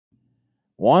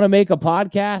Want to make a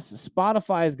podcast?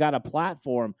 Spotify has got a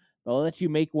platform that lets you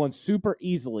make one super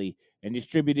easily and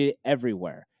distribute it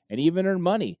everywhere and even earn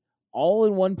money all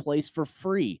in one place for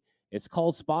free. It's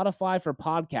called Spotify for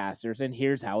Podcasters, and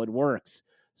here's how it works.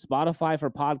 Spotify for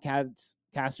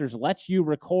Podcasters lets you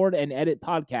record and edit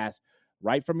podcasts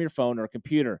right from your phone or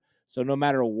computer. So no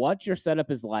matter what your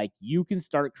setup is like, you can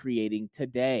start creating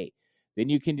today. Then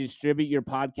you can distribute your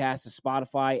podcast to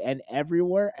Spotify and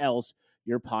everywhere else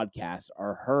your podcasts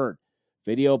are heard.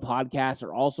 Video podcasts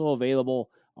are also available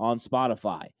on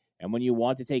Spotify. And when you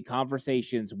want to take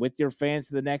conversations with your fans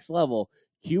to the next level,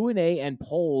 Q&A and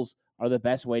polls are the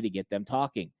best way to get them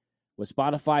talking. With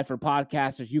Spotify for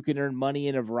Podcasters, you can earn money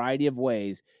in a variety of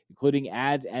ways, including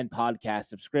ads and podcast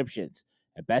subscriptions.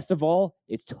 And best of all,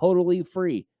 it's totally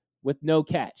free with no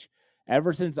catch.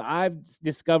 Ever since I've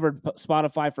discovered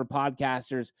Spotify for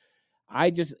Podcasters, I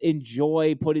just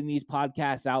enjoy putting these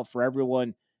podcasts out for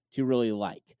everyone to really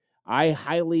like. I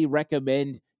highly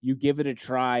recommend you give it a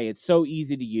try. It's so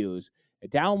easy to use.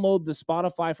 Download the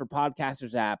Spotify for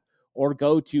Podcasters app or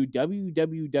go to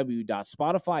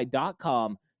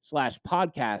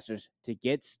www.spotify.com/podcasters to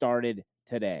get started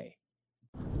today.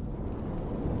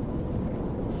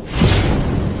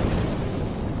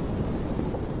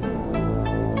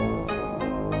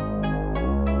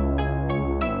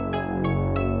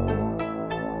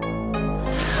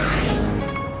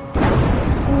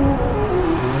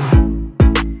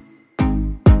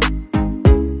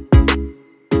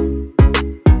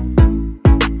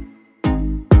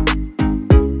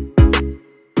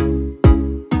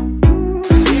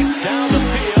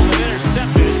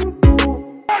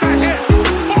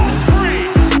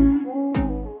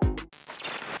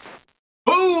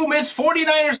 It's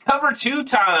 49ers cover 2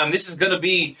 time. This is going to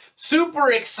be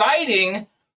super exciting.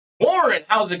 Warren,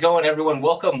 how's it going, everyone?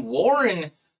 Welcome,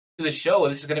 Warren, to the show.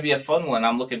 This is going to be a fun one.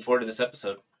 I'm looking forward to this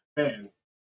episode. Man,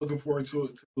 looking forward to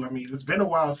it, too. I mean, it's been a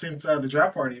while since the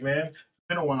draft party, man. It's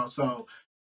been a while, so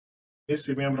it's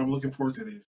it, man, but I'm looking forward to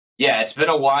this. Yeah, it's been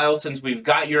a while since we've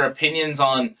got your opinions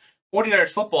on 49ers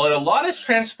football, and a lot has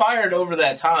transpired over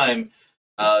that time.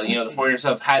 The 49ers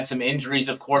have had some injuries,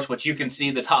 of course, which you can see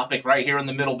the topic right here in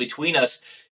the middle between us,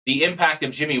 the impact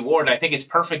of Jimmy Ward. I think it's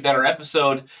perfect that our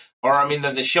episode,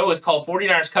 that the show is called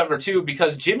 49ers Cover 2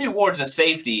 because Jimmy Ward's a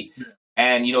safety,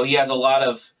 and, he has a lot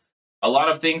of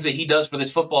things that he does for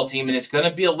this football team, and it's going to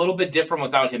be a little bit different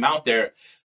without him out there.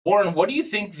 Warren, what do you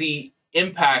think the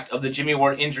impact of the Jimmy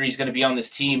Ward injury is going to be on this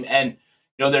team? And,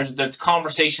 there's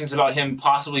conversations about him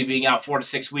possibly being out 4 to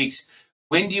 6 weeks.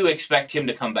 When do you expect him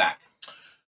to come back?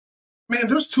 Man,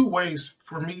 there's 2 ways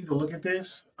for me to look at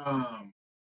this. How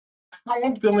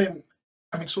I'm feeling,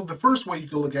 so the first way you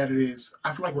can look at it is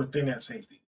I feel like we're thin at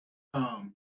safety.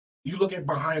 You look at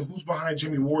who's behind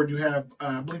Jimmy Ward. You have,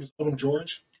 I believe it's Odom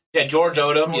George. Yeah, George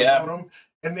Odom, Odom.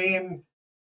 And then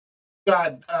you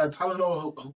got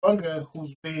Talanoa Hufanga,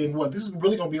 who's been, this is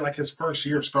really going to be like his first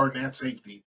year starting at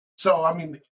safety. So,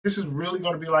 this is really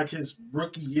going to be like his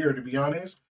rookie year, to be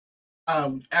honest.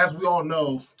 As we all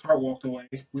know, Tart walked away.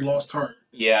 We lost Tart.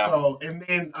 Yeah. So, and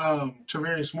then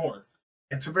Tarvarius Moore.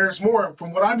 And Tarvarius Moore,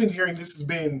 from what I've been hearing, this has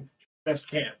been best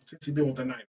camp since he's been with the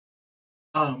Niners.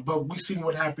 But we've seen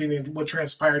what happened and what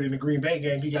transpired in the Green Bay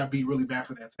game. He got beat really bad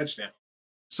for that touchdown.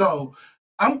 So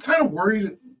I'm kind of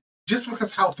worried just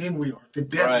because how thin we are, the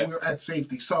depth we're at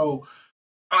safety. So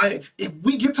if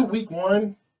we get to week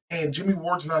 1 and Jimmy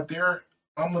Ward's not there,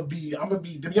 I'm gonna be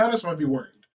to be honest, I'm gonna be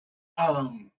worried.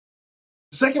 The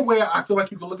second way I feel like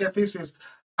you can look at this is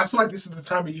I feel like this is the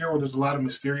time of year where there's a lot of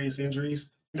mysterious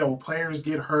injuries. Players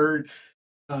get hurt.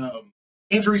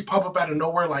 Injuries pop up out of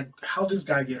nowhere. Like, how did this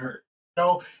guy get hurt?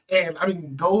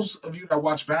 And those of you that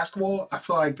watch basketball, I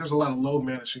feel like there's a lot of load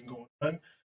management going on.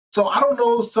 So I don't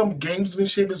know if some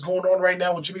gamesmanship is going on right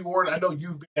now with Jimmy Ward. I know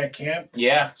you've been at camp.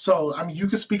 Yeah. So, you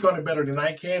can speak on it better than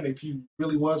I can if you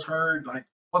really was hurt, like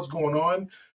what's going on.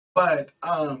 But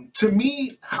to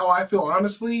me, how I feel,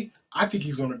 honestly, I think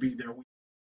he's going to be there.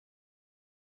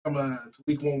 To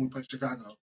week 1 we play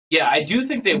Chicago. Yeah, I do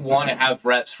think they want to have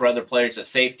reps for other players at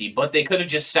safety, but they could have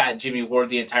just sat Jimmy Ward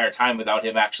the entire time without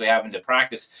him actually having to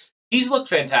practice. He's looked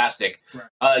fantastic.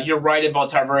 Right. You're right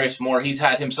about Tarvarius Moore. He's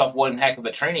had himself one heck of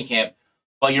a training camp.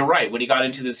 But you're right. When he got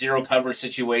into the zero coverage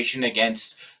situation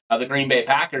against the Green Bay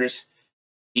Packers,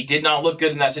 he did not look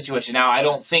good in that situation. Now, I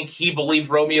don't think he believed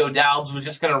Romeo Doubs was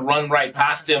just going to run right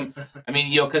past him.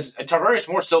 Because Tarvarius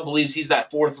Moore still believes he's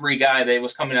that 4-3 guy that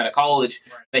was coming out of college,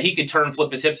 that he could turn,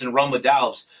 flip his hips, and run with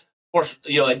Doubs. Of course,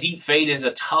 a deep fade is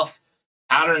a tough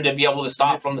pattern to be able to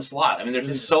stop from the slot. There's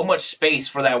just so much space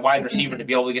for that wide receiver to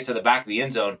be able to get to the back of the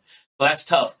end zone. So that's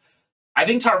tough. I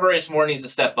think Tarvarius Moore needs to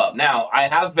step up. Now, I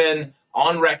have been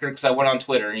on record, because I went on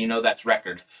Twitter, and you know that's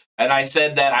record. And I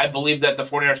said that I believe that the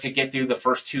 49ers could get through the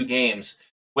first 2 games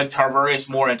with Tarvarius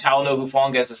Moore and Talanoa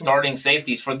Hufanga as the starting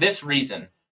safeties for this reason.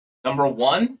 Number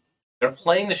one, they're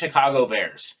playing the Chicago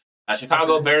Bears.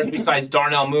 Chicago Bears, besides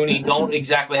Darnell Mooney, don't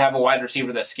exactly have a wide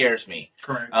receiver that scares me.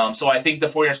 Correct. So I think the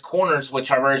 49ers corners with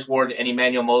Tarvarius Ward and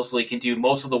Emmanuel Mosley can do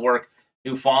most of the work.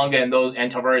 Hufanga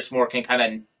and Tarvarius Moore can kind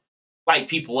of light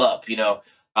people up, you know.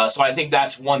 So I think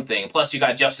that's one thing. Plus, you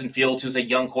got Justin Fields, who's a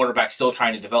young quarterback still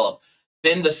trying to develop.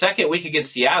 Then the second week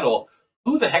against Seattle,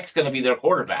 who the heck's going to be their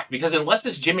quarterback? Because unless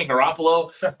it's Jimmy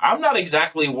Garoppolo, I'm not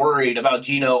exactly worried about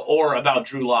Geno or about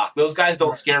Drew Lock. Those guys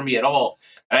don't scare me at all.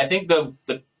 And I think the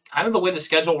kind of the way the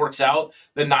schedule works out,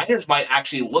 the Niners might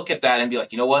actually look at that and be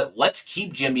like, you know what, let's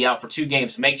keep Jimmy out for 2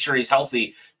 games, make sure he's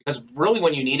healthy, because really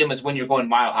when you need him is when you're going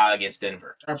mile high against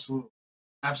Denver.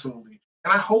 Absolutely.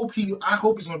 And I hope he's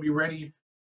going to be ready.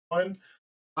 But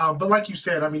like you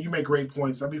said, I mean, you make great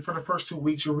points. I mean, for the first 2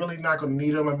 weeks, you're really not going to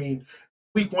need him. I mean,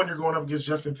 week 1, you're going up against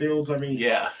Justin Fields. I mean,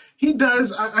 yeah, he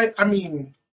does. I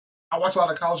mean, I watch a lot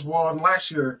of college ball, and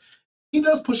last year, he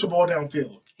does push the ball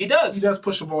downfield. He does. He does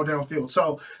push the ball downfield.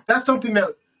 So that's something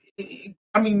that,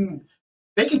 I mean,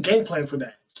 they can game plan for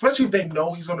that, especially if they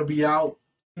know he's going to be out,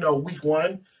 you know, week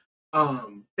 1.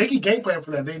 They can game plan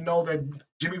for that. They know that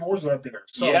Jimmy Ward's not there.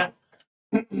 So. Yeah.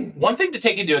 One thing to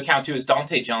take into account, too, is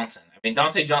Dante Johnson. I mean,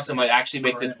 Dante Johnson might actually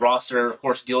make this roster, of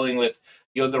course, dealing with,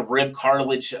 you know, the rib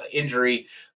cartilage injury,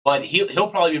 but he'll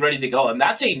probably be ready to go. And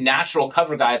that's a natural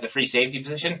cover guy at the free safety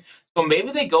position. So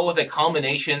maybe they go with a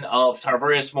combination of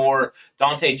Tarvarius Moore,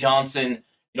 Dante Johnson,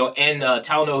 you know, and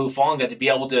Talanoa Hufanga to be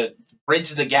able to bridge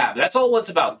the gap. That's all it's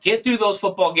about. Get through those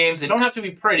football games. They don't have to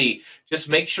be pretty. Just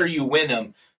make sure you win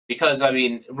them because, I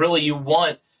mean, really you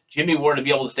want Jimmy Ward to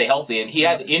be able to stay healthy. And he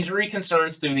had injury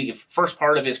concerns through the first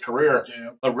part of his career,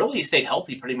 but really he stayed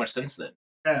healthy pretty much since then.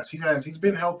 Yes, he has. He's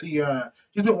been healthy.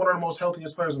 He's been one of the most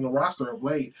healthiest players in the roster of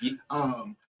late. Yeah.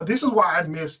 But this is why I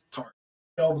miss Tart.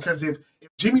 You know, because if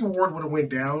Jimmy Ward would have went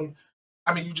down,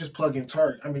 I mean, you just plug in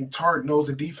Tart. I mean, Tart knows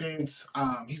the defense.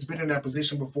 He's been in that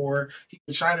position before. He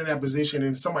can shine in that position,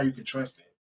 and somebody you can trust in.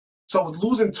 So with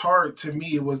losing Tart, to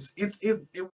me,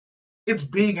 it's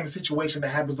big in a situation that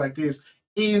happens like this,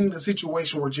 in a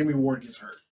situation where Jimmy Ward gets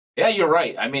hurt. Yeah, you're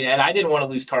right. I mean, and I didn't want to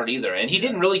lose Tart either. And he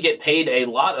didn't really get paid a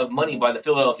lot of money by the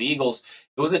Philadelphia Eagles.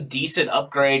 It was a decent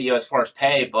upgrade, you know, as far as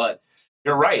pay, but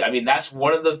you're right. I mean, that's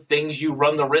one of the things you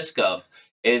run the risk of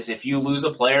is if you lose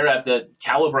a player at the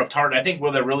caliber of Tart. I think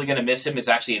where they're really going to miss him is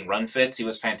actually in run fits. He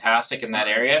was fantastic in that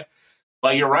area.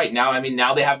 But you're right. Now, I mean,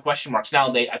 now they have question marks.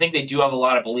 Now, I think they do have a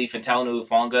lot of belief in Talanoa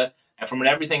Hufanga. And from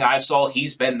everything I've saw,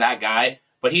 he's been that guy.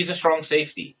 But he's a strong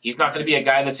safety. He's not going to be a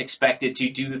guy that's expected to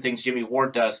do the things Jimmy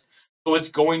Ward does. So it's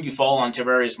going to fall on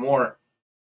Tarvarius Moore.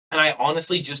 And I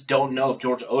honestly just don't know if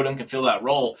George Odom can fill that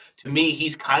role. To me,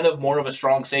 he's kind of more of a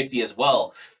strong safety as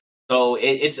well. So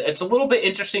it's a little bit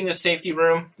interesting, this safety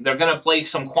room. They're going to play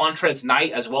some Quantrez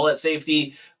Knight as well at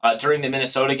safety during the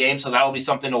Minnesota game. So that will be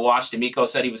something to watch. D'Amico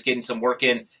said he was getting some work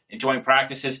in, enjoying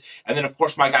practices. And then, of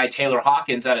course, my guy Taylor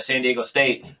Hawkins out of San Diego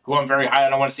State, who I'm very high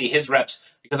on. I want to see his reps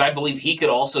because I believe he could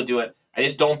also do it. I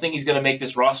just don't think he's going to make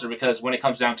this roster because when it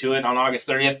comes down to it on August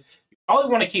 30th, you probably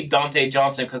want to keep Dante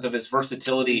Johnson because of his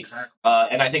versatility. Exactly.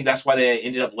 And I think that's why they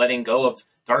ended up letting go of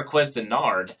Darqueze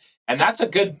Dennard. And that's a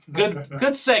good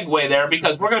segue there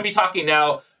because we're going to be talking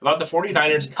now about the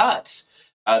 49ers cuts.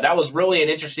 That was really an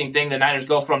interesting thing. The Niners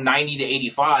go from 90 to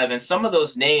 85. And some of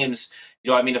those names,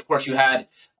 you know, I mean, of course, you had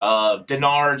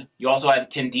Dennard. You also had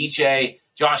Kendiche,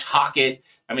 Josh Hockett.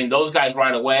 I mean, those guys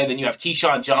right away. Then you have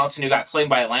Keyshawn Johnson, who got claimed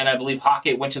by Atlanta. I believe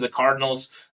Hockett went to the Cardinals.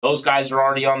 Those guys are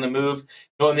already on the move.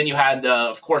 You know, and then you had,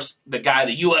 of course, the guy,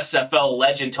 the USFL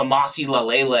legend, Tomasi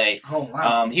Lalele. Oh,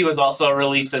 wow. He was also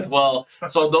released as well.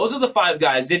 So those are the 5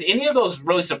 guys. Did any of those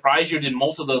really surprise you? Or did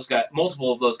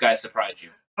multiple of those guys surprise you?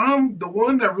 The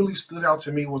one that really stood out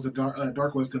to me was the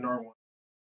Darqueze Dennard one.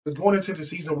 Because going into the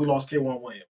season, we lost K'Waun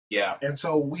Williams. Yeah. And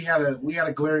so we had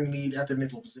a glaring need at the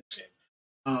nickel position.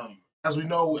 As we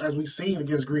know, as we've seen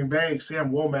against Green Bay,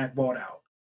 Sam Womack balled out.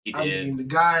 He did. I mean, the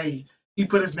guy, he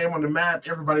put his name on the map.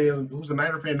 Everybody who's a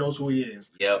Niner fan knows who he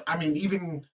is. Yep. I mean,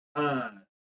 even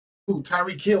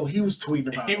Tyreek Hill, he was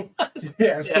tweeting about him. Was.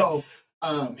 Yeah, so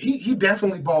he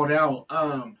definitely balled out.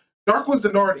 Darqueze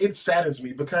Dennard, it saddens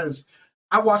me because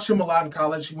I watched him a lot in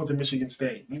college. He went to Michigan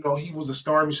State. You know, he was a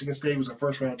star in Michigan State. He was a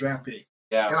first-round draft pick.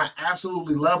 Yeah. And I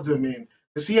absolutely loved him. And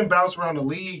to see him bounce around the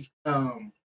league,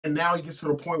 and now he gets to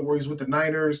the point where he's with the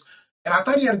Niners. And I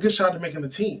thought he had a good shot at making the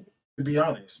team, to be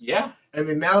honest. Yeah. And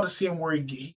then now to see him where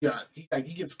he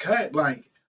gets cut,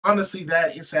 like, honestly,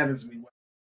 it saddens me.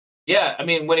 Yeah, I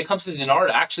mean, when it comes to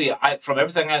Denard, actually, from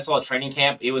everything I saw at training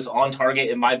camp, it was on target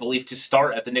in my belief to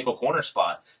start at the nickel corner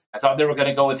spot. I thought they were going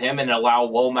to go with him and allow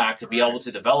Womack to be able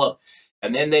to develop,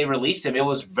 and then they released him. It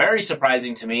was very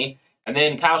surprising to me. And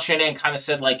then Kyle Shanahan kind of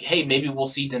said, like, "Hey, maybe we'll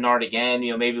see Denard again.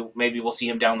 Maybe we'll see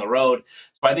him down the road."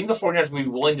 So I think the 49ers will be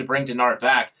willing to bring Denard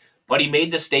back. But he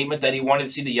made the statement that he wanted to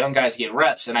see the young guys get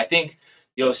reps, and I think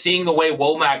seeing the way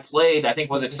Womack played, I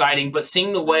think was exciting. But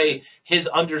seeing the way his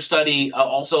understudy,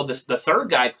 also the third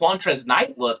guy, Quantrez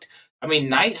Knight, looked. I mean,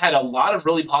 Knight had a lot of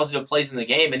really positive plays in the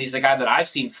game, and he's a guy that I've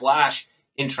seen flash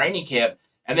in training camp.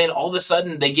 And then all of a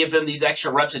sudden, they give him these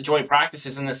extra reps at joint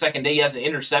practices, and the second day he has an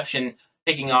interception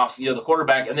picking off, the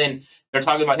quarterback. And then they're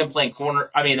talking about him playing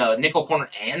nickel corner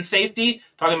and safety,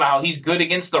 talking about how he's good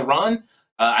against the run.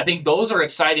 I think those are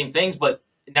exciting things, but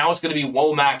now it's going to be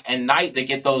Womack and Knight that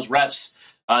get those reps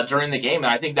during the game,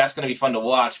 and I think that's going to be fun to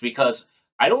watch because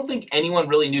I don't think anyone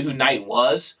really knew who Knight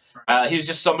was. He was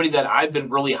just somebody that I've been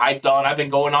really hyped on. I've been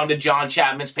going on to John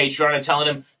Chapman's Patreon and telling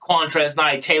him Quantrez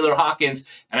Knight, Taylor Hawkins,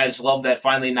 and I just love that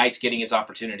finally Knight's getting his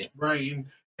opportunity. Right,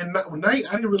 and Knight,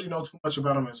 I didn't really know too much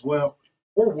about him as well,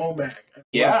 or Womack.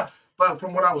 Yeah, but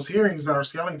from what I was hearing is that our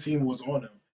scouting team was on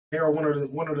him. They were one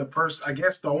of the first, I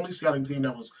guess, the only scouting team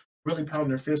that was really pounding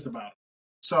their fist about it.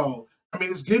 So I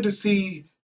mean, it's good to see.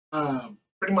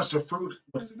 Pretty much the fruit,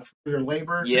 the fruit of their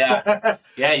labor? Yeah.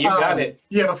 Yeah, you got it.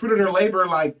 Yeah, the fruit of their labor,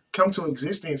 come to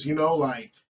existence,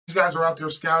 these guys are out there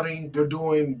scouting. They're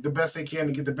doing the best they can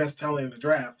to get the best talent in the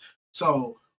draft.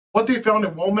 So what they found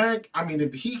in Womack, I mean,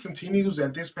 if he continues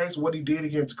at this pace, what he did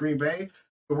against Green Bay,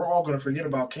 we're all going to forget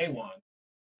about K1.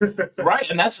 Right,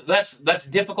 and that's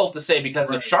difficult to say because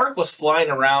the Shark was flying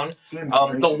around.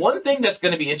 The one thing that's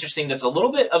going to be interesting, that's a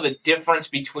little bit of a difference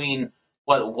between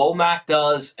what Womack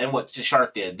does and what the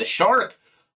Shark did. The Shark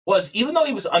was, even though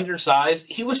he was undersized,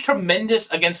 he was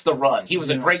tremendous against the run. He was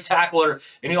a great tackler,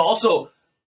 and he also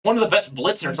one of the best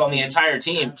blitzers on the entire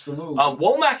team. Absolutely.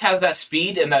 Womack has that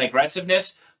speed and that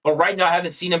aggressiveness, but right now I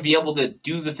haven't seen him be able to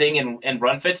do the thing and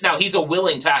run fits. Now, he's a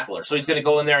willing tackler, so he's going to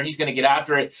go in there and he's going to get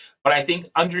after it. But I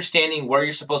think understanding where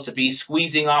you're supposed to be,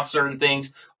 squeezing off certain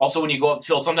things. Also, when you go up the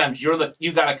field, sometimes you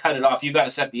got to cut it off. You got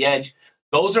to set the edge.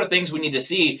 Those are things we need to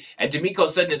see. And DeMeco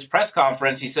said in his press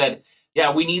conference, he said,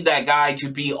 yeah, we need that guy to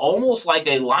be almost like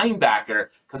a linebacker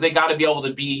because they got to be able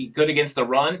to be good against the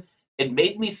run. It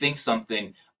made me think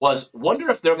something. Wonder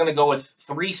if they're going to go with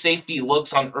 3 safety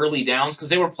looks on early downs because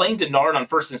they were playing Denard on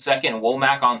first and second and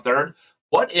Womack on third.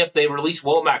 What if they release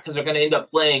Womack because they're going to end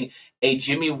up playing a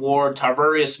Jimmy Ward,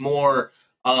 Tarvarius Moore,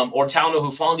 or Talno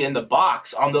Hufanga in the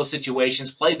box on those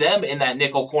situations, play them in that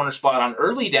nickel corner spot on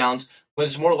early downs when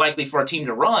it's more likely for a team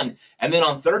to run, and then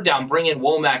on third down, bring in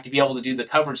Womack to be able to do the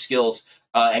coverage skills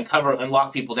and cover and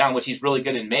lock people down, which he's really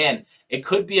good in man. It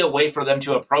could be a way for them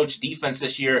to approach defense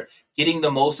this year, getting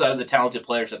the most out of the talented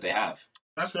players that they have.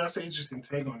 That's an interesting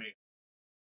take on it.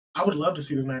 I would love to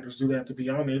see the Niners do that, to be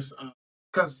honest.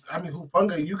 Because, I mean,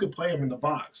 Hufanga, you could play him in the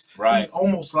box. Right. He's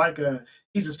almost like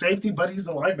he's a safety, but he's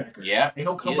a linebacker. Yeah. And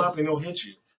he'll come up and he'll hit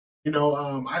you.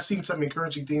 I've seen some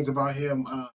encouraging things about him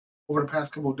over the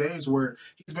past couple of days where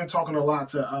he's been talking a lot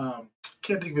to,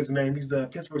 can't think of his name. He's the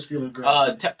Pittsburgh Steelers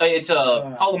guy. It's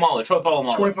Polamalu, Troy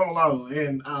Polamalu. Troy Polamalu.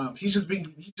 And he's just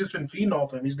been feeding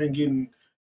off him. He's been getting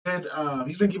good,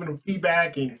 he's been giving him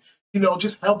feedback and,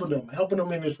 just helping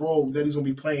him in this role that he's going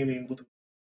to be playing in with the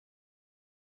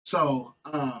So,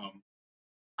 I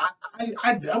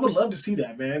would love to see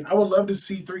that, man. I would love to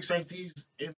see 3 safeties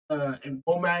in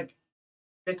Womack,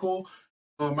 nickel.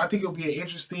 I think it'll be an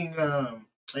interesting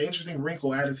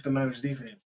wrinkle added to the Niners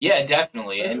defense. Yeah,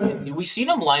 definitely. And we've seen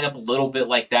them line up a little bit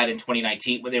like that in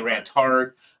 2019 when they ran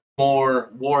Tart, Moore,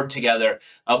 Ward together.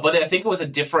 But I think it was a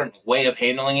different way of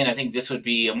handling it. I think this would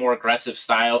be a more aggressive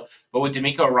style. But with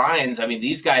DeMeco Ryans, I mean,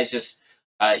 these guys just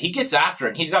he gets after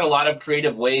it. He's got a lot of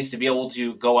creative ways to be able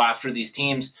to go after these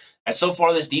teams. And so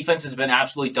far, this defense has been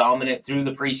absolutely dominant through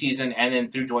the preseason and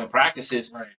then through joint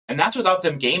practices. Right. And that's without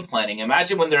them game planning.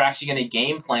 Imagine when they're actually going to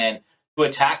game plan to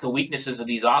attack the weaknesses of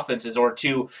these offenses or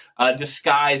to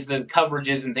disguise the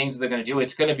coverages and things that they're going to do.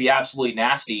 It's going to be absolutely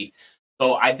nasty.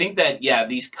 So I think that, yeah,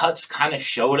 these cuts kind of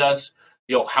showed us,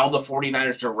 how the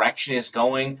 49ers direction is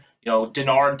going.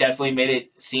 Denard definitely made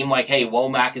it seem like, hey,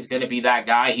 Womack is going to be that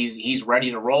guy. He's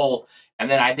ready to roll. And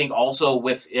then I think also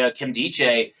with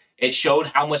Nkemdiche, it showed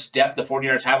how much depth the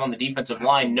 49ers have on the defensive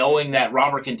line, knowing that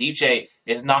Robert Nkemdiche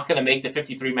is not going to make the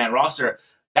 53-man roster.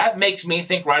 That makes me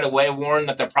think right away, Warren,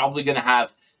 that they're probably going to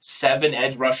have 7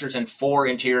 edge rushers and 4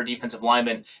 interior defensive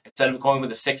linemen instead of going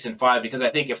with a 6 and 5. Because I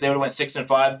think if they would have went 6 and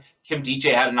 5,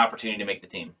 Nkemdiche had an opportunity to make the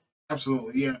team.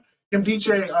 Absolutely, yeah.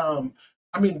 Nkemdiche,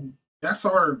 I mean, that's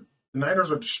our the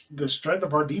Niners are the strength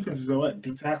of our defense is what?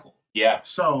 D tackle. Yeah.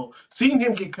 So seeing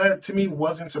him get cut to me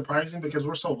wasn't surprising because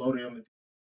we're so loaded on the.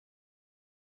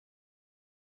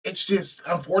 It's just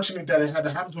unfortunate that it had to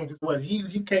happen to him because what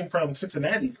he came from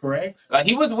Cincinnati, correct?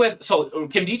 He was with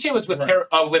Kim Diche was with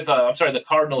the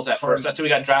Cardinals at first. That's who he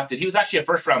got drafted. He was actually a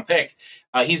first round pick.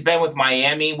 He's been with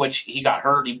Miami, which he got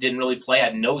hurt. He didn't really play.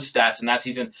 Had no stats in that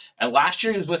season. And last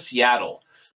year he was with Seattle.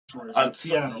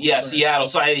 Seattle.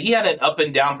 So he had an up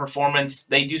and down performance.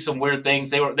 They do some weird things.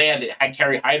 They had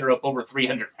Kerry Hyder up over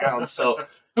 300 pounds. So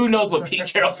who knows what Pete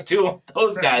Carroll's doing with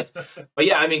those guys? But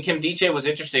yeah, I mean, Kim Diche was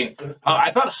interesting.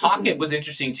 I thought Hockett was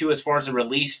interesting too, as far as a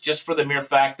release, just for the mere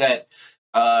fact that,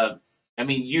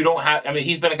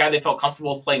 he's been a guy they felt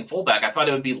comfortable with playing fullback. I thought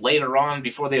it would be later on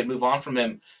before they would move on from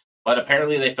him. But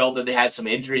apparently they felt that they had some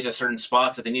injuries at certain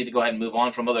spots that they needed to go ahead and move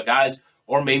on from other guys.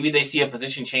 Or maybe they see a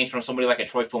position change from somebody like a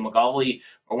Troy Fumagalli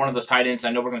or one of those tight ends.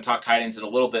 I know we're going to talk tight ends in a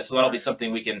little bit, so that'll be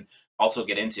something we can also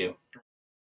get into.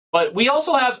 But we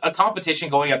also have a competition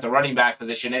going at the running back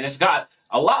position, and it's got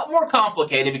a lot more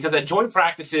complicated because at joint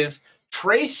practices,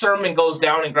 Trey Sermon goes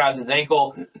down and grabs his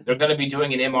ankle. They're going to be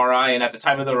doing an MRI, and at the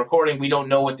time of the recording, we don't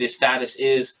know what the status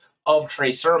is of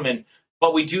Trey Sermon,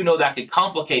 but we do know that could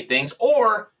complicate things,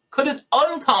 or could it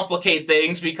uncomplicate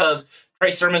things because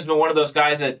Trey Sermon's been one of those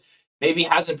guys that maybe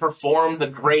hasn't performed the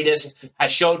greatest,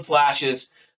 has showed flashes,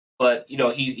 but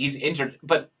he's injured.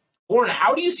 But Warren,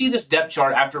 how do you see this depth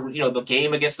chart after the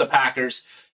game against the Packers?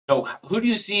 Who do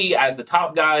you see as the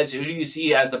top guys? Who do you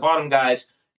see as the bottom guys?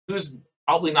 Who's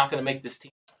probably not going to make this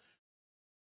team?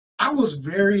 I was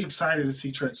very excited to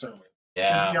see Trey Sermon.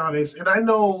 Yeah, to be honest, and I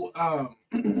know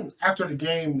after the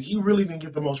game he really didn't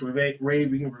get the most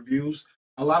raving reviews.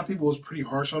 A lot of people was pretty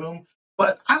harsh on him,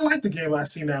 but I like the game I've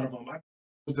seen out of him. I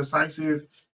was decisive,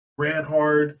 ran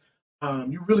hard.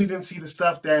 You really didn't see the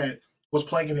stuff that was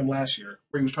plaguing him last year,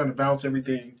 where he was trying to bounce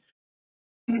everything.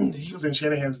 He was in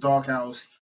Shanahan's doghouse,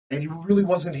 and he really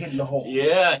wasn't hitting the hole.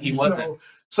 Yeah, he wasn't.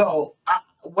 So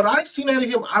what I seen out of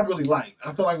him, I really liked.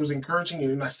 I felt like it was encouraging,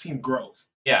 and I seen growth.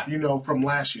 Yeah, from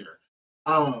last year.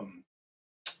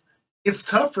 It's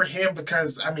tough for him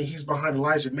because he's behind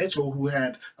Elijah Mitchell, who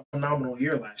had a phenomenal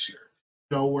year last year.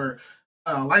 Where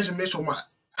Elijah Mitchell,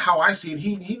 how I see it,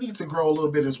 he needs to grow a little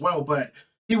bit as well, but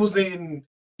he wasn't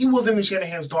in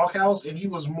Shanahan's doghouse, and he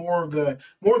was more of the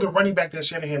running back that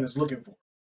Shanahan is looking for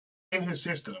in his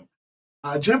system.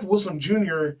 Jeff Wilson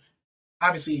Jr.,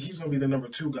 obviously, he's going to be the number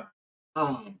 2 guy.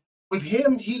 With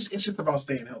him, it's just about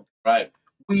staying healthy. Right.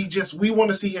 We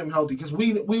want to see him healthy because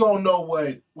we all know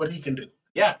what he can do.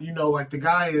 Yeah. The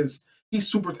guy he's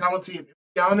super talented. To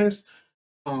be honest,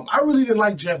 I really didn't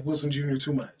like Jeff Wilson Jr.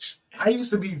 too much. I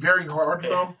used to be very hard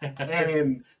on him,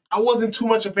 and I wasn't too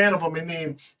much a fan of him. And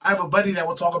then I have a buddy that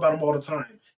will talk about him all the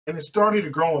time. And it started to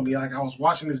grow on me. Like, I was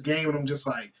watching this game, and I'm just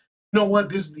like, you know what?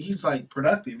 He's like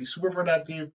productive. He's super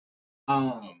productive.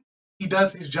 He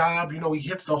does his job. He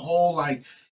hits the hole. Like,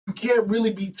 you can't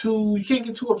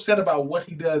get too upset about what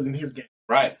he does in his game.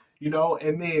 Right.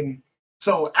 And then,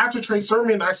 so after Trey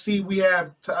Sermon, I see we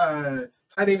have Ty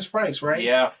Davis Price, right?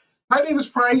 Yeah. Ty Davis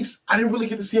Price, I didn't really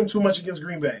get to see him too much against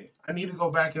Green Bay. I need to go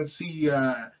back and see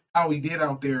how he did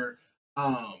out there.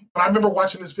 But I remember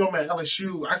watching this film at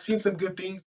LSU. I seen some good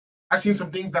things. I seen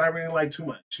some things that I really like too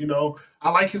much.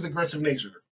 I like his aggressive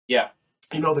nature. Yeah.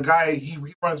 The guy, he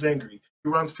runs angry. He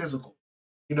runs physical.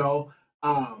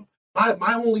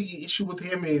 My only issue with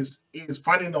him is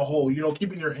finding the hole,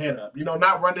 keeping your head up,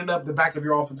 not running up the back of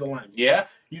your offensive line. Yeah.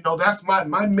 That's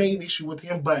my main issue with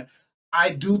him, but I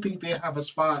do think they have a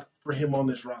spot for him on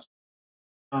this roster.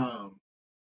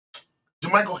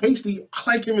 JaMycal Hasty, I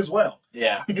like him as well.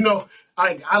 Yeah.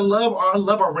 I love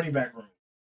our running back room.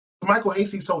 JaMycal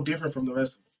Hasty's so different from the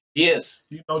rest of them. He is.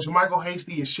 JaMycal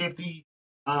Hasty is shifty.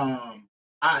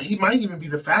 He might even be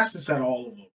the fastest out of all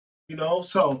of them.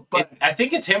 I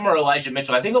think it's him or Elijah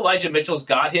Mitchell. I think Elijah Mitchell's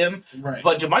got him, right.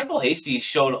 But JaMycal Hasty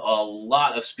showed a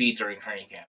lot of speed during training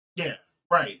camp. Yeah,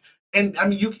 right. And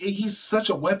he's such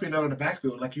a weapon out of the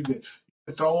backfield. Like, you could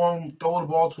throw the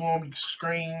ball to him,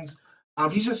 screens.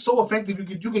 He's just so effective.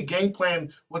 You could game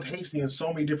plan with Hasty in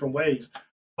so many different ways.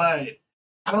 But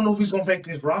I don't know if he's going to make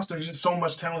this roster. There's just so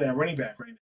much talent at running back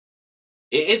right now.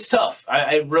 It's tough.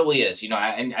 It really is.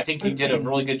 And I think he did a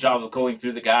really good job of going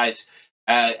through the guys.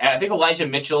 And I think Elijah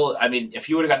Mitchell, if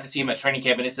you would have got to see him at training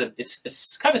camp, and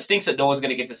it's kind of stinks that no one's going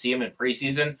to get to see him in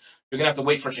preseason. You're going to have to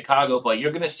wait for Chicago, but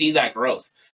you're going to see that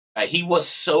growth. He was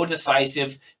so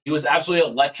decisive. He was absolutely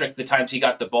electric the times he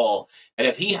got the ball. And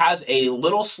if he has a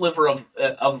little sliver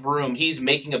of room, he's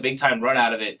making a big time run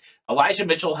out of it. Elijah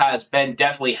Mitchell has been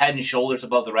definitely head and shoulders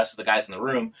above the rest of the guys in the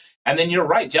room. And then you're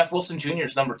right, Jeff Wilson Jr.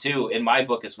 is number 2 in my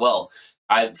book as well.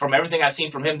 From everything I've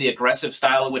seen from him, the aggressive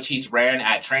style in which he's ran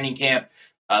at training camp,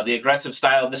 the aggressive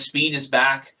style, the speed is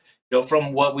back.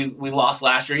 From what we lost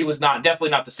last year, he was definitely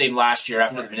not the same last year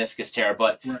after the meniscus tear,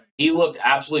 but he looked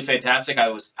absolutely fantastic.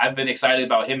 I've been excited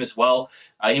about him as well.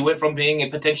 He went from being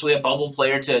potentially a bubble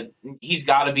player to he's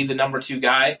got to be the number 2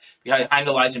 guy behind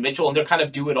Elijah Mitchell, and they're kind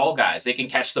of do it all guys. They can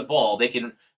catch the ball, they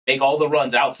can make all the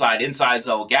runs outside, inside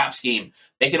zone, gap scheme.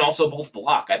 They can also both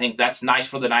block. I think that's nice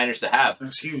for the Niners to have.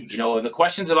 That's huge. The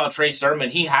questions about Trey Sermon,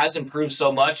 he has improved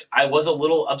so much. I was a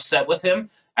little upset with him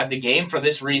at the game for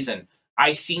this reason.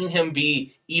 I seen him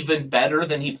be even better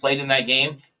than he played in that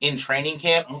game in training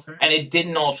camp, and it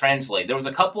didn't all translate. There was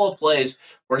a couple of plays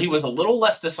where he was a little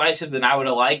less decisive than I would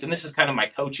have liked, and this is kind of my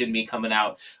coach in me coming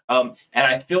out. And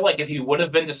I feel like if he would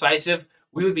have been decisive,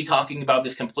 we would be talking about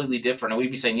this completely different, and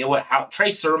we'd be saying, you know what,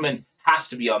 Trey Sermon has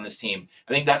to be on this team.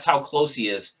 I think that's how close he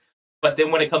is. But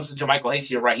then when it comes to JaMycal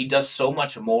Hasty, you're right, he does so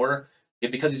much more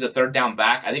because he's a third down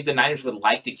back. I think the Niners would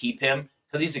like to keep him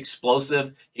because he's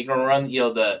explosive. He can run,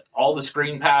 all the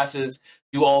screen passes,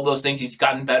 do all those things. He's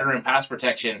gotten better in pass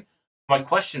protection. My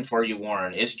question for you,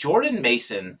 Warren, is Jordan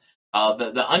Mason,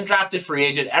 the undrafted free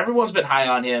agent. Everyone's been high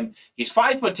on him. He's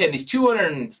 5'10". He's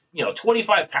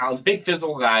 225 pounds, big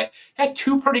physical guy. Had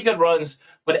 2 pretty good runs,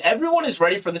 but everyone is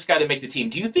ready for this guy to make the team.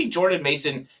 Do you think Jordan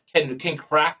Mason can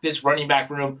crack this running back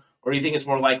room, or do you think it's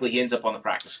more likely he ends up on the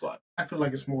practice squad? I feel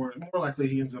like it's more likely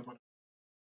he ends up on.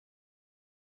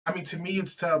 I mean, to me,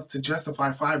 it's tough to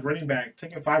justify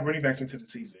taking 5 running backs into the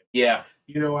season. Yeah.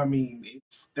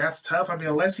 That's tough. I mean,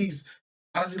 unless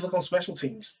how does he look on special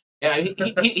teams? Yeah,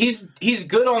 he's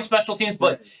good on special teams,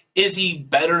 but is he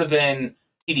better than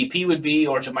TDP would be,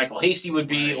 or JaMycal Hasty would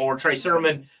be, or Trey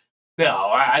Sermon? No,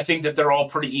 I think that they're all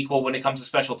pretty equal when it comes to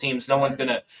special teams. No one's going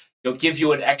to give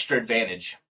you an extra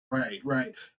advantage. Right.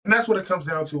 And that's what it comes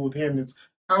down to with him is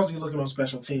how's he looking on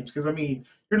special teams? Because, I mean,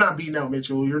 you're not beating out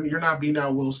Mitchell. You're not beating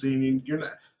out Wilson. And you're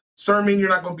not Sermon. You're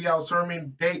not going to be out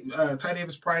Sermon. Ty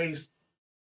Davis Price,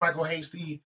 JaMycal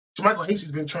Hasty. JaMycal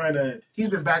Hasty's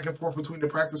been back and forth between the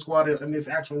practice squad and this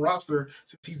actual roster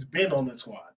since he's been on the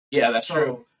squad. Yeah, that's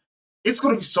true. It's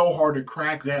going to be so hard to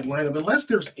crack that lineup. Unless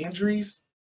there's injuries,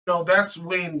 that's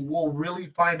when we'll really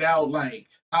find out,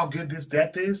 how good this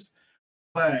depth is.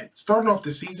 But starting off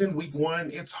the season, week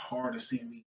 1, it's hard to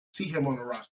see him on the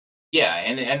roster. Yeah,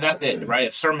 and that's it, right?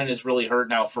 If Sermon is really hurt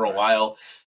now for a while,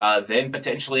 then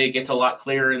potentially it gets a lot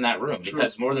clearer in that room. True.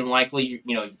 Because more than likely,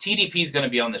 TDP is going to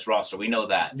be on this roster. We know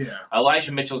that. Yeah.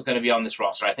 Elijah Mitchell is going to be on this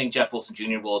roster. I think Jeff Wilson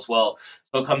Jr. will as well.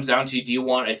 So it comes down to, do you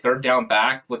want a third down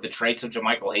back with the traits of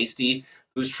JaMycal Hasty,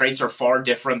 whose traits are far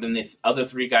different than the other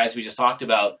 3 guys we just talked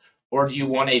about, or do you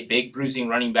want a big bruising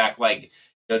running back like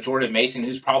Jordan Mason,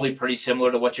 who's probably pretty similar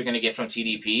to what you're going to get from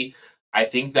TDP? I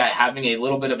think that having a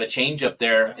little bit of a change up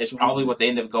there is probably what they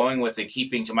end up going with and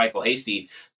keeping JaMycal Hasty.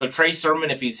 So Trey Sermon,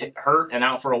 if he's hurt and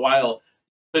out for a while,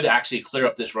 could actually clear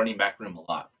up this running back room a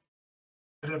lot.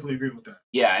 I definitely agree with that.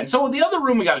 Yeah, and so the other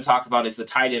room we got to talk about is the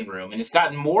tight end room, and it's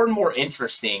gotten more and more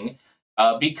interesting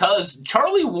because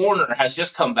Charlie Warner has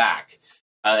just come back,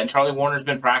 and Charlie Warner's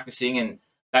been practicing, and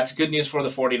that's good news for the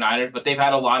 49ers, but they've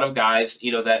had a lot of guys,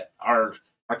 that are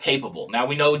capable. Now,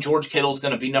 we know George Kittle's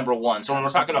going to be number 1. So when we're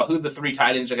talking about who the 3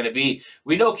 tight ends are going to be,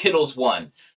 we know Kittle's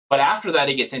 1. But after that,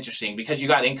 it gets interesting because you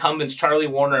got incumbents Charlie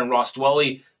Warner and Ross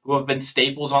Dwelley, who have been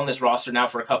staples on this roster now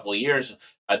for a couple of years.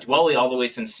 Dwelley all the way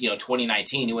since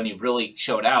 2019 when he really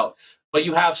showed out. But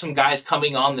you have some guys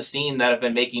coming on the scene that have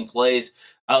been making plays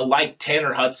like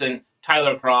Tanner Hudson,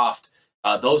 Tyler Kroft,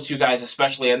 those 2 guys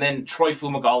especially, and then Troy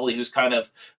Fumagalli, who's kind of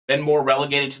been more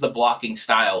relegated to the blocking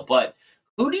style. But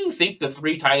who do you think the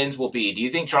 3 tight ends will be? Do you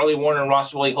think Charlie Warner and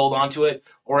Ross Dwelley hold on to it,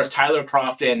 or has Tyler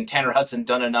Kroft and Tanner Hudson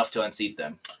done enough to unseat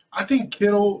them? I think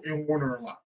Kittle and Warner are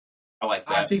locked. I like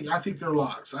that. I think they're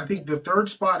locks. I think the 3rd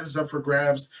spot is up for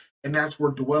grabs, and that's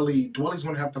where Dwelley's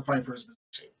going to have to fight for his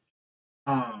position.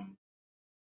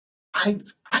 I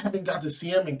haven't got to see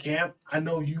him in camp. I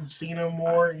know you've seen him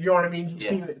more. You know what I mean? You've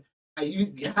seen it.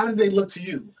 How did they look to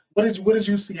you? What did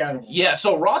you see out of him? Yeah,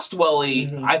 so Ross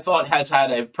Dwelley, I thought, has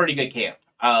had a pretty good camp.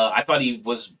 I thought he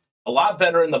was a lot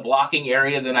better in the blocking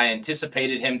area than I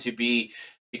anticipated him to be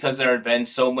because there had been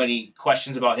so many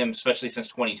questions about him, especially since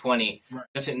 2020,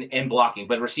 just in blocking.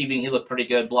 But receiving, he looked pretty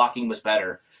good. Blocking was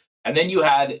better. And then you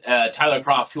had Tyler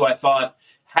Kroft, who I thought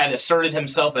had asserted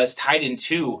himself as tight end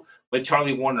 2 with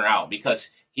Charlie Warner out because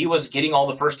he was getting all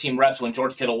the first-team reps when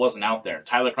George Kittle wasn't out there.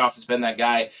 Tyler Kroft has been that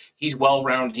guy. He's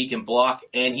well-rounded. He can block,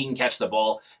 and he can catch the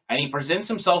ball. And he presents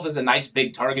himself as a nice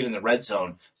big target in the red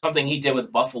zone, something he did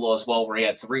with Buffalo as well, where he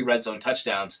had 3 red zone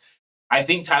touchdowns. I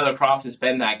think Tyler Kroft has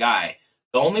been that guy.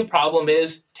 The only problem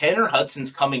is Tanner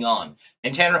Hudson's coming on.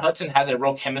 And Tanner Hudson has a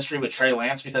real chemistry with Trey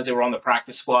Lance because they were on the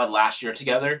practice squad last year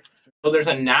together. So there's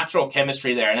a natural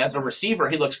chemistry there. And as a receiver,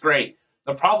 he looks great.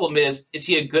 The problem is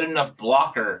he a good enough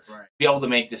blocker to be able to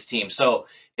make this team? So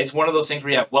it's one of those things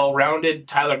where you have well-rounded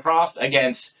Tyler Kroft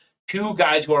against 2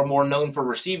 guys who are more known for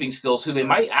receiving skills, who they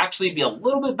might actually be a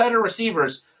little bit better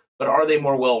receivers, but are they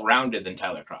more well-rounded than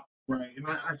Tyler Kroft? Right. And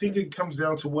I think it comes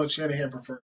down to what Shanahan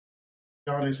prefers,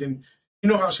 to be honest. And you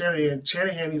know how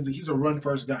Shanahan he's a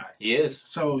run-first guy. He is.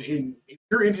 So if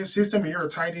you're in his system and you're a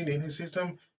tight end in his system,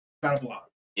 you got to block.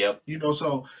 Yep. You know,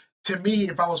 so to me,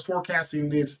 if I was forecasting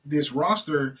this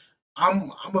roster,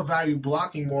 I'm a value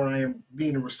blocking more than I am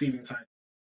being a receiving type.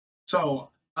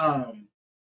 So I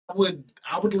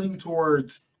would lean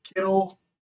towards Kittle,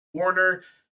 Warner,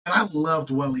 and I love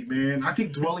Dwelly, man. I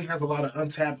think Dwelly has a lot of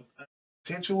untapped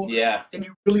potential. Yeah. And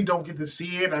you really don't get to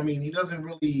see it. I mean, they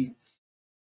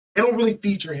don't really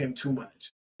feature him too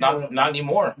much. Not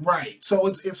anymore. Right. So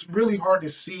it's really hard to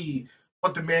see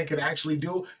what the man could actually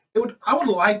do. I would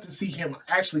like to see him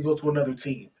actually go to another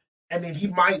team, and then he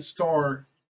might star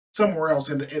somewhere else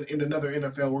in another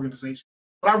NFL organization.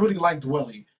 But I really like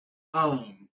Dwelly,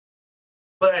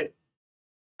 but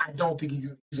I don't think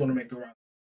he's going to make the roster.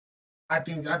 I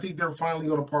think they're finally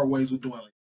going to part ways with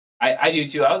Dwelly. I do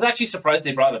too. I was actually surprised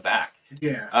they brought it back.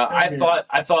 Yeah,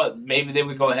 I thought maybe they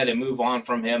would go ahead and move on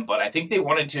from him, but I think they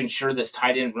wanted to ensure this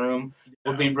tight end room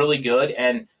would be really good,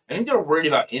 and I think they're worried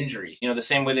about injuries. You know, the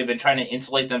same way they've been trying to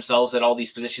insulate themselves at all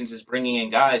these positions is bringing in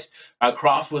guys.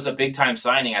 Kroft was a big time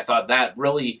signing. I thought that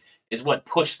really is what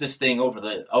pushed this thing over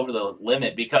the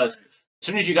limit, because as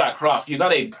soon as you got Kroft, you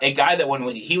got a guy that when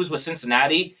he was with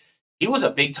Cincinnati, he was a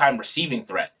big time receiving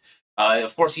threat.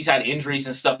 Of course, he's had injuries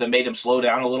and stuff that made him slow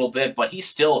down a little bit, but he's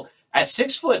still at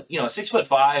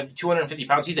 6'5", 250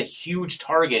 pounds. He's a huge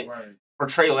target for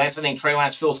Trey Lance. I think Trey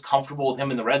Lance feels comfortable with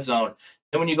him in the red zone.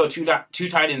 Then when you go two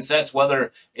tight end sets,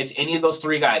 whether it's any of those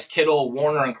 3 guys, Kittle,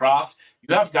 Warner, and Kroft,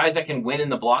 you have guys that can win in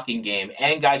the blocking game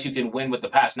and guys who can win with the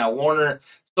pass. Now, Warner,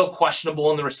 still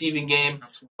questionable in the receiving game,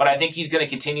 but I think he's going to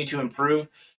continue to improve.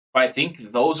 But I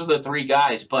think those are the 3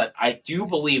 guys. But I do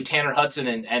believe Tanner Hudson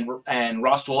and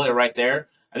Ross Dwelly are right there.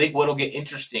 I think what'll get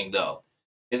interesting, though,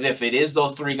 is if it is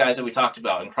those 3 guys that we talked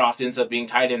about and Kroft ends up being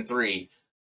tight end 3,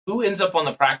 who ends up on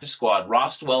the practice squad,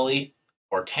 Ross Dwelly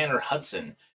or Tanner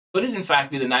Hudson? Could it, in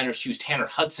fact, be the Niners choose Tanner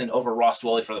Hudson over Ross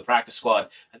Dwelly for the practice squad?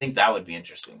 I think that would be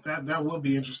interesting. That would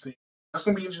be interesting. That's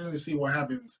going to be interesting to see what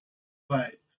happens.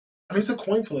 But, I mean, it's a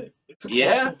coin flip. It's a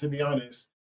coin flip, to be honest.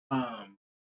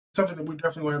 Something that we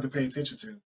definitely want to have to pay attention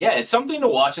to. Yeah, it's something to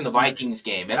watch in the Vikings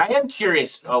game. And I am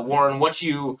curious, Warren, what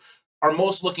you are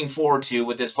most looking forward to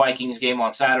with this Vikings game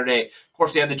on Saturday. Of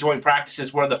course, they had the joint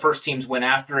practices where the first teams got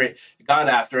after it,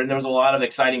 and there was a lot of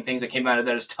exciting things that came out of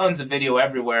there. There's tons of video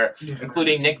everywhere,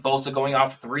 including Nick Bosa going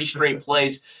off 3 straight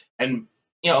plays and,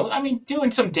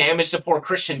 doing some damage to poor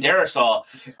Christian Darrisaw.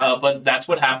 But that's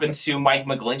what happens to Mike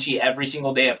McGlinchey every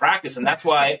single day at practice, and that's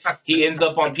why he ends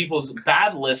up on people's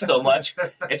bad list so much.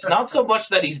 It's not so much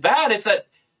that he's bad, it's that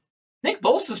Nick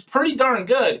Bosa's pretty darn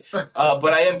good,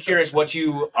 but I am curious what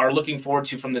you are looking forward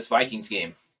to from this Vikings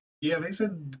game. Yeah, they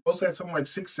said Bosa had something like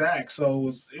 6 sacks, so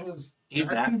it was. He's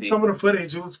I nasty. think some of the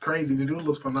footage, it was crazy. The dude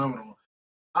looks phenomenal.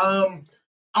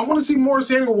 I want to see more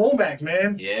Samuel Womack,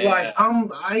 man. Yeah, like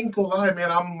I ain't gonna lie,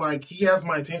 man. I'm like, he has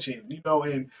my attention,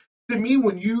 and to me,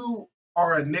 when you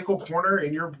are a nickel corner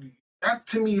and that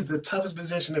to me is the toughest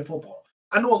position in football.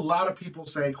 I know a lot of people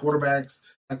say quarterback's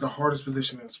like the hardest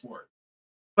position in sport.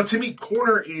 But to me,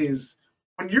 corner is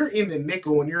when you're in the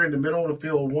nickel and you're in the middle of the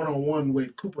field one-on-one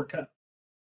with Cooper Kupp.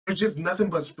 There's just nothing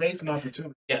but space and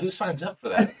opportunity. Yeah, who signs up for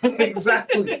that?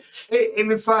 Exactly.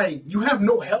 And it's like you have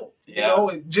no help.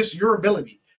 Just your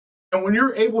ability. And when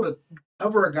you're able to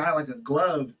cover a guy like a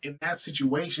glove in that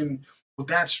situation with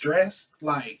that stress,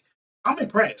 like I'm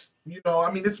impressed.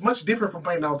 It's much different from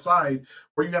playing outside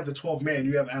where you have the 12 man,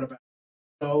 you have out of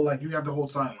bounds. You have the whole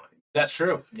sideline. That's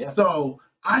true. Yeah. So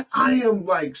I am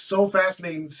like so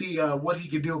fascinated to see what he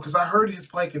can do, because I heard his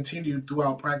play continued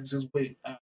throughout practices with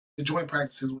the joint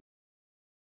practices.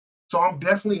 So I'm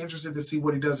definitely interested to see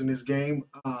what he does in this game.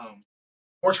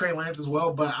 Or Trey Lance as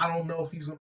well, but I don't know if he's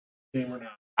going to play the game or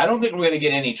not. I don't think we're going to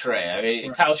get any Trey. I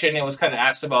mean, Kyle Shanahan was kind of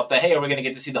asked about that. Hey, are we going to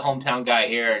get to see the hometown guy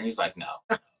here? And he's like, no.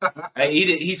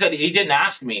 He said he didn't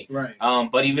ask me. Right.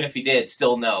 But even if he did,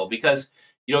 still no, because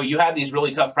you have these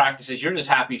really tough practices. You're just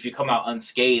happy if you come out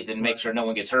unscathed and make sure no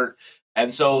one gets hurt.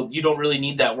 And so you don't really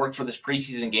need that work for this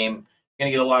preseason game. You're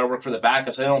going to get a lot of work for the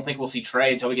backups. I don't think we'll see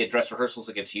Trey until we get dress rehearsals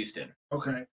against Houston.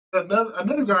 Okay.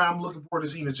 Another guy I'm looking forward to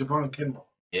seeing is Javon Kinlaw.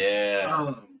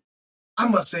 Yeah. I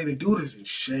must say the dude is in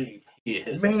shape. He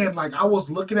is. Man, like I was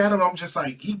looking at him, I'm just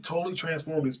like, he totally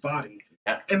transformed his body.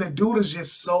 Yeah. And the dude is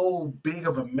just so big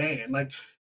of a man. Like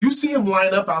you see him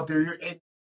line up out there, and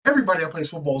everybody that plays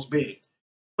football is big.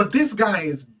 But this guy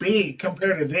is big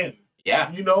compared to them.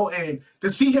 Yeah. And to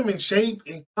see him in shape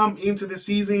and come into the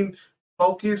season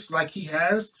focused like he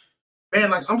has, man,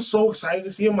 like I'm so excited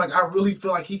to see him. Like I really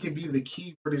feel like he could be the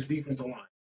key for this defensive line.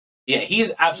 Yeah, he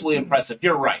is absolutely impressive.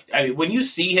 You're right. I mean, when you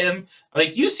see him,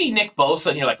 like you see Nick Bosa,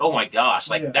 and you're like, oh my gosh,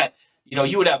 like that.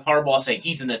 You would have Harbaugh saying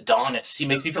he's an Adonis. He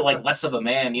makes me feel like less of a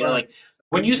man. Like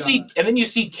when you see, and then you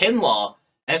see Kinlaw,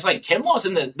 and it's like Kinlaw's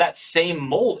in that same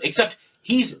mold, except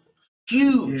he's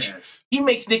huge. Yes. He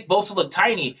makes Nick Bosa look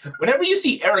tiny. Whenever you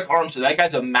see Eric Armstead, that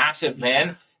guy's a massive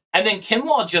man, and then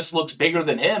Kinlaw just looks bigger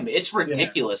than him. It's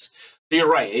ridiculous. So you're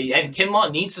right, and Kinlaw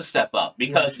needs to step up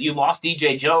because you lost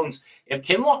DJ Jones. If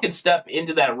Kinlaw can step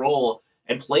into that role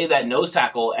and play that nose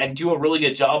tackle and do a really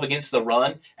good job against the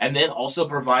run, and then also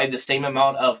provide the same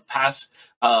amount of pass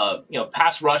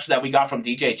rush that we got from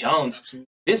DJ Jones, Absolutely.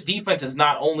 this defense is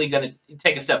not only going to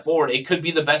take a step forward, it could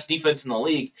be the best defense in the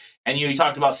league. And you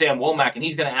talked about Sam Womack, and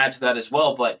he's going to add to that as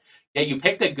well. But yeah, you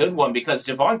picked a good one because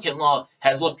Javon Kinlaw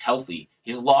has looked healthy.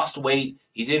 He's lost weight.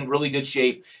 He's in really good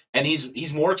shape, and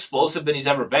he's more explosive than he's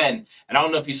ever been. And I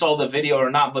don't know if you saw the video or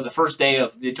not, but the first day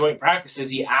of the joint practices,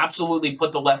 he absolutely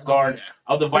put the left guard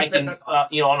of the Vikings,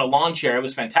 on a lawn chair. It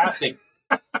was fantastic.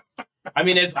 I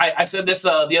mean, I said this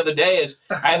the other day. Is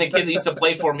I had a kid that used to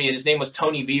play for me, and his name was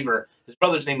Tony Beaver. His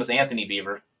brother's name was Anthony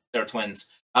Beaver. They're twins.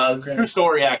 True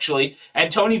story, actually.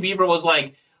 And Tony Beaver was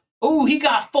like, "Ooh, he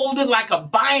got folded like a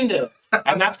binder."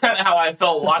 And that's kind of how I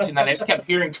felt watching that. I just kept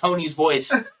hearing Tony's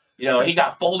voice. He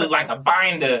got folded like a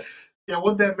binder. Yeah,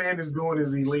 what that man is doing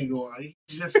is illegal. Like,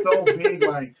 he's just so big.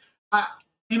 Like,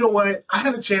 you know what? I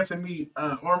had a chance to meet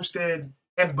Armstead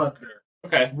and Buckner.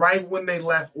 Okay. Right when they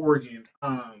left Oregon.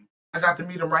 I got to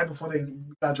meet them right before they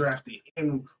got drafted.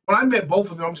 And when I met both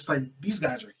of them, I'm just like, these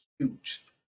guys are huge.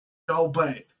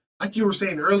 But like you were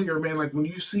saying earlier, man, like when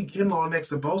you see Kinlaw next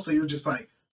to Bosa, you're just like,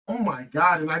 oh my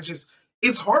God. And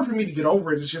it's hard for me to get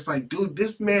over it. It's just like, dude,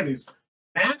 this man is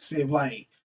massive. Like,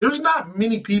 there's not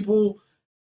many people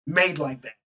made like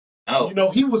that.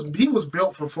 Oh. He was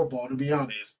built for football, to be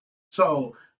honest.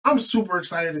 So I'm super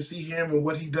excited to see him and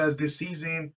what he does this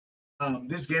season.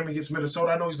 This game against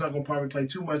Minnesota, I know he's not going to probably play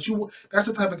too much. That's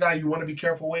the type of guy you want to be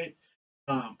careful with.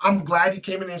 I'm glad he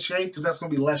came in shape because that's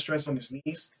going to be less stress on his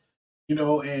knees.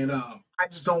 And I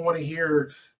just don't want to hear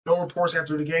no reports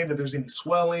after the game that there's any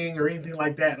swelling or anything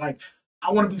like that. Like,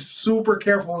 I want to be super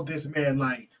careful with this man.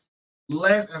 Like,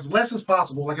 less as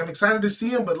possible. Like, I'm excited to see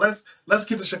him, but let's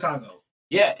get to Chicago.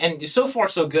 Yeah, and so far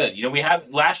so good.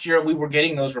 Last year we were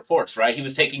getting those reports, right? He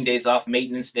was taking days off,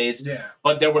 maintenance days. Yeah.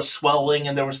 But there was swelling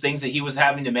and there was things that he was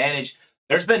having to manage.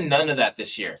 There's been none of that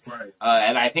this year. Right.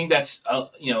 And I think that's a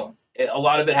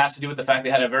lot of it has to do with the fact they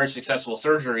had a very successful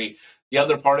surgery. The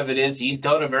other part of it is he's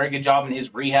done a very good job in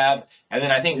his rehab. And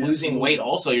then I think losing weight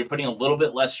also, you're putting a little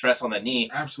bit less stress on the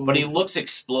knee. Absolutely. But he looks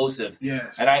explosive.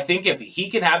 Yes. And I think if he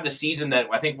can have the season that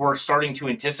I think we're starting to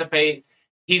anticipate,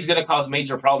 he's going to cause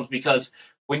major problems because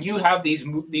when you have these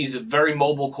very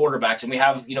mobile quarterbacks, and we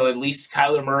have at least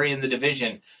Kyler Murray in the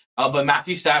division, but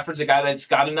Matthew Stafford's a guy that's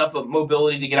got enough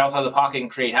mobility to get outside the pocket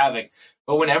and create havoc.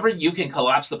 But whenever you can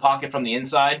collapse the pocket from the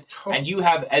inside, and you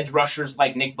have edge rushers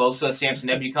like Nick Bosa, Samson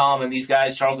Ebukam, and these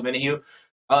guys, Charles Omenihu,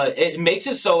 it makes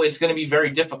it so it's going to be very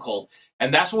difficult.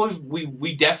 And that's what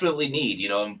we definitely need.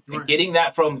 Right. Getting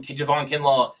that from Javon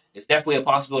Kinlaw is definitely a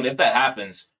possibility if that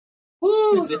happens.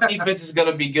 Woo, the defense is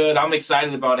going to be good. I'm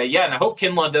excited about it. Yeah, and I hope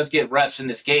Kinlaw does get reps in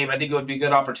this game. I think it would be a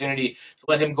good opportunity to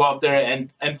let him go out there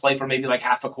and play for maybe like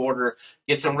half a quarter,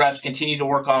 get some reps, continue to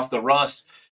work off the rust,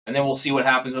 and then we'll see what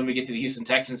happens when we get to the Houston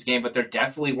Texans game. But they're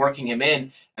definitely working him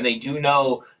in, and they do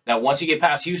know that once you get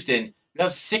past Houston, you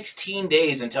have 16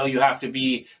 days until you have to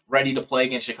be ready to play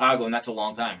against Chicago, and that's a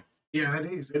long time. Yeah, it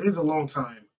is. It is a long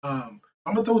time. I'm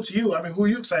going to throw it to you. I mean, who are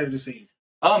you excited to see?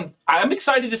 I'm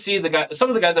excited to see some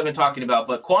of the guys I've been talking about,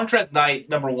 but Quantrez Knight,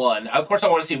 number one. Of course, I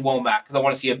want to see Womack because I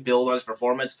want to see a build on his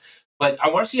performance, but I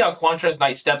want to see how Quantrez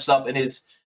Knight steps up in his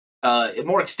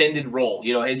more extended role.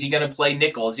 Is he going to play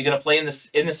nickel? Is he going to play in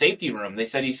the safety room? They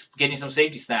said he's getting some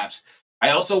safety snaps. I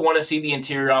also want to see the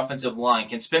interior offensive line.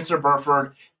 Can Spencer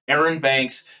Burford, Aaron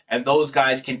Banks, and those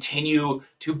guys continue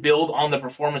to build on the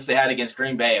performance they had against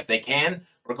Green Bay. If they can,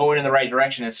 we're going in the right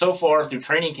direction. And so far through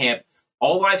training camp,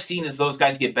 all I've seen is those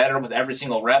guys get better with every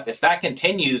single rep. If that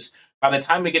continues, by the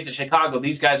time we get to Chicago,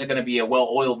 these guys are going to be a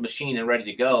well-oiled machine and ready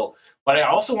to go. But I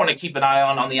also want to keep an eye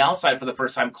on the outside for the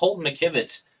first time, Colton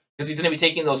McKivitz, because he's going to be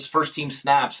taking those first-team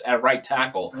snaps at right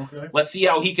tackle. Okay. Let's see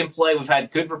how he can play. We've had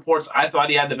good reports. I thought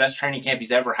he had the best training camp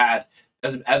he's ever had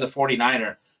as a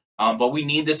 49er. But we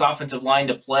need this offensive line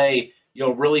to play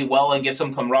really well and get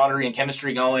some camaraderie and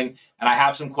chemistry going. And I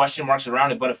have some question marks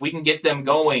around it. But if we can get them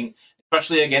going,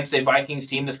 especially against a Vikings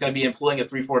team that's going to be employing a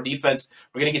 3-4 defense,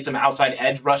 we're going to get some outside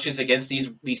edge rushes against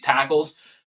these tackles.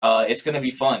 It's going to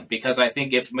be fun because I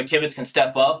think if McKivitz can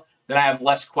step up, then I have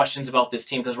less questions about this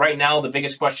team. Because right now, the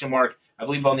biggest question mark, I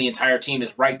believe, on the entire team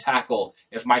is right tackle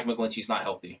if Mike McGlinchey's not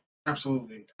healthy.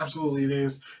 Absolutely. Absolutely it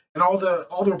is. And all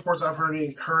the reports I've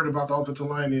heard about the offensive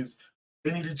line is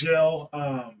they need to gel.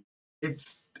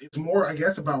 It's more, I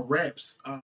guess, about reps.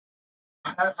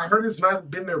 I heard it's not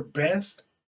been their best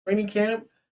training camp,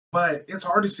 but it's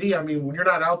hard to see. I mean, when you're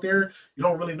not out there, you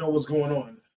don't really know what's going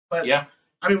on. But yeah,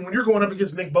 I mean, when you're going up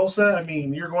against Nick Bosa, I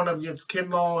mean, you're going up against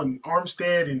Kinlaw and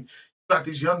Armstead, and you got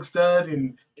this young stud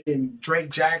and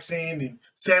Drake Jackson and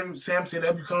Samson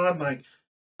Ebukam. Like,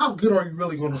 how good are you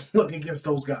really going to look against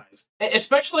those guys?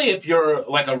 Especially if you're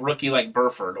like a rookie like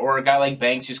Burford or a guy like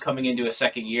Banks who's coming into a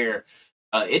second year.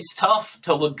 It's tough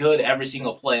to look good every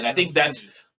single play. And I think that's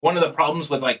one of the problems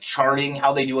with like charting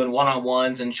how they do in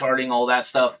one-on-ones and charting all that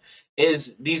stuff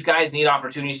is these guys need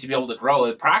opportunities to be able to grow.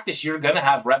 In practice, you're going to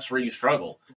have reps where you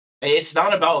struggle. It's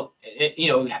not about,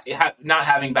 not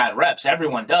having bad reps.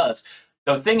 Everyone does.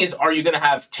 The thing is, are you going to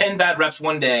have 10 bad reps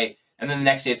one day, and then the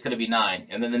next day it's going to be 9,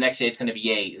 and then the next day it's going to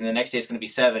be 8, and the next day it's going to be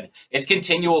 7. It's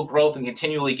continual growth and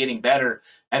continually getting better,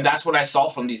 and that's what I saw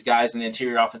from these guys in the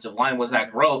interior offensive line was that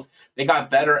growth. They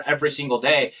got better every single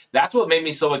day. That's what made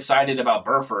me so excited about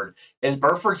Burford, is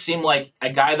Burford seemed like a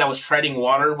guy that was treading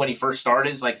water when he first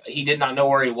started. It's like he did not know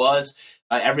where he was.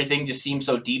 Everything just seemed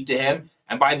so deep to him,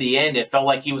 and by the end, it felt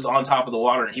like he was on top of the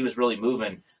water and he was really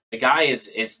moving. The guy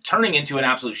is turning into an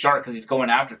absolute shark because he's going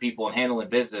after people and handling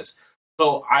business.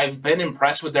 So I've been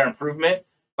impressed with their improvement,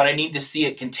 but I need to see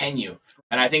it continue.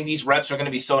 And I think these reps are going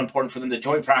to be so important for them. The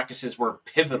joint practices were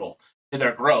pivotal to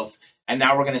their growth, and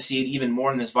now we're going to see it even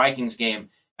more in this Vikings game.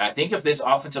 And I think if this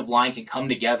offensive line can come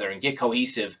together and get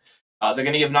cohesive, they're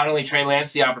going to give not only Trey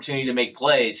Lance the opportunity to make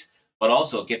plays, but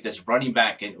also get this running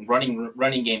back and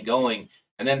running game going.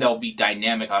 And then they'll be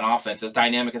dynamic on offense. As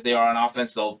dynamic as they are on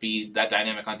offense, they'll be that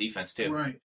dynamic on defense too.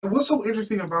 Right. And what's so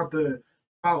interesting about the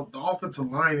offensive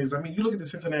line is, I mean, you look at the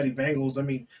Cincinnati Bengals, I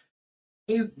mean,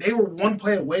 they were one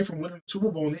play away from winning the Super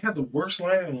Bowl, and they had the worst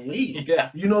line in the league. Yeah.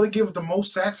 They give the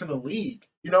most sacks in the league,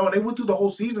 and they went through the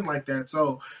whole season like that.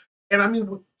 So, and I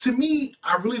mean, to me,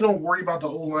 I really don't worry about the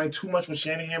O-line too much with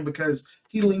Shanahan because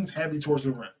he leans heavy towards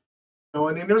the run.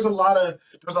 And then there's a lot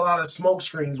of smoke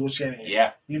screens with Shanahan.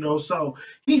 Yeah. So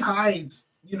he hides,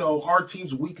 our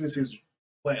team's weaknesses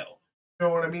well. You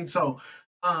know what I mean? So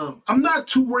I'm not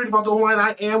too worried about the O-line.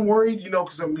 I am worried,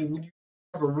 because I mean, when you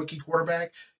have a rookie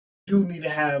quarterback, you do need to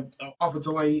have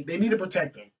offensive line. They need to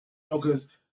protect him. Because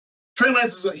Trey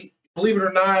Lance is, believe it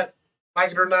or not,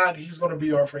 like it or not, he's going to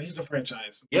be he's a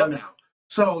franchise for now.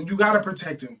 So you got to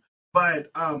protect him.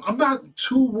 But I'm not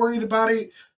too worried about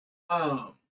it.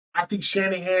 I think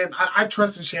Shanahan, I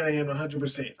trust in Shanahan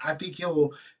 100%. I think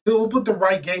he'll put the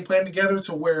right game plan together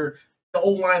to where the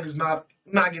O-line is not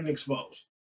getting exposed.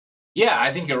 Yeah,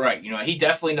 I think you're right. He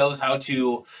definitely knows how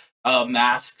to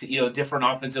mask, different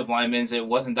offensive linemen. It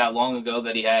wasn't that long ago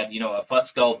that he had, a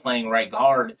Fusco playing right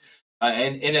guard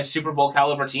and in a Super Bowl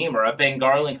caliber team, or a Ben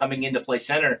Garland coming in to play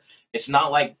center. It's not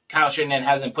like Kyle Shanahan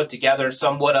hasn't put together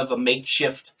somewhat of a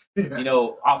makeshift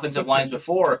offensive lines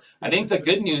before. I think the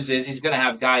good news is he's going to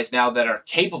have guys now that are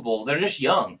capable. They're just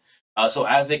young. So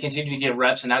as they continue to get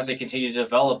reps and as they continue to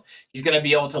develop, he's going to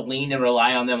be able to lean and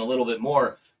rely on them a little bit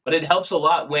more. But it helps a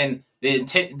lot when the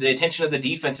attention of the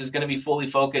defense is going to be fully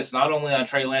focused, not only on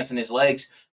Trey Lance and his legs,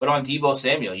 but on Deebo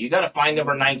Samuel. You got to find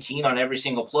number 19 on every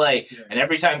single play. Yeah. And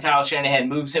every time Kyle Shanahan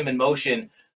moves him in motion,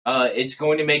 it's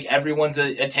going to make everyone's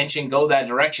attention go that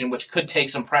direction, which could take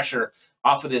some pressure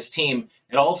off of this team.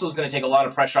 It also is going to take a lot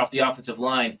of pressure off the offensive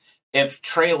line if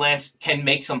Trey Lance can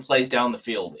make some plays down the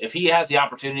field. If he has the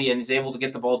opportunity and is able to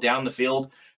get the ball down the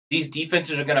field, these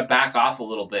defenses are going to back off a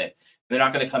little bit. They're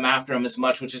not going to come after him as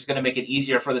much, which is going to make it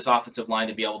easier for this offensive line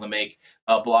to be able to make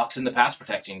blocks in the pass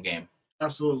protection game.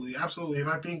 Absolutely. And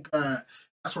I think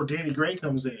that's where Danny Gray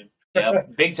comes in. Yeah,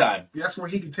 big time. That's where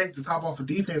he can take the top off of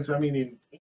defense. I mean, in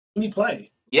any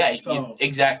play. Yeah, So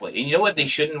exactly. And you know what they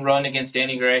shouldn't run against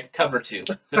Danny Gray? Cover 2.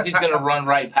 Because he's going to run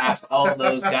right past all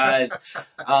those guys.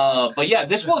 But yeah,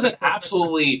 this was an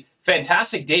absolutely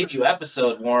fantastic debut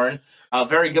episode, Warren.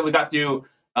 Very good. We got through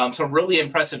some really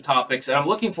impressive topics, and I'm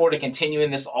looking forward to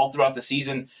continuing this all throughout the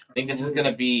season. I think this is going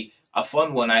to be a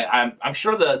fun one. I'm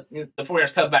sure the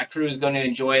 49ers Cutback crew is going to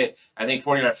enjoy it. I think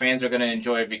 49er fans are going to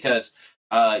enjoy it because,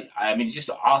 I mean, just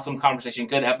an awesome conversation,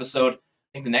 good episode. I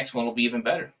think the next one will be even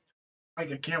better. I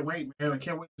can't wait, man. I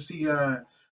can't wait to see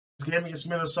this game against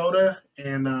Minnesota,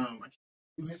 and I can't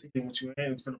do this again with you,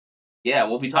 man. It's been Yeah,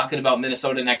 we'll be talking about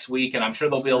Minnesota next week, and I'm sure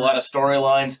there'll be a lot of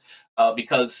storylines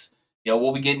because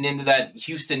we'll be getting into that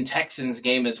Houston Texans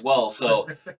game as well. So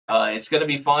it's going to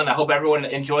be fun. I hope everyone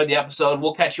enjoyed the episode.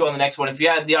 We'll catch you on the next one. If you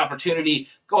had the opportunity,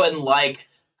 go ahead and like,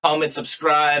 comment,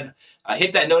 subscribe,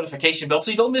 hit that notification bell so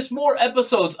you don't miss more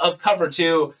episodes of Cover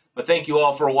 2. But thank you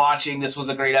all for watching. This was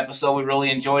a great episode. We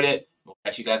really enjoyed it. We'll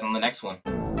catch you guys on the next one.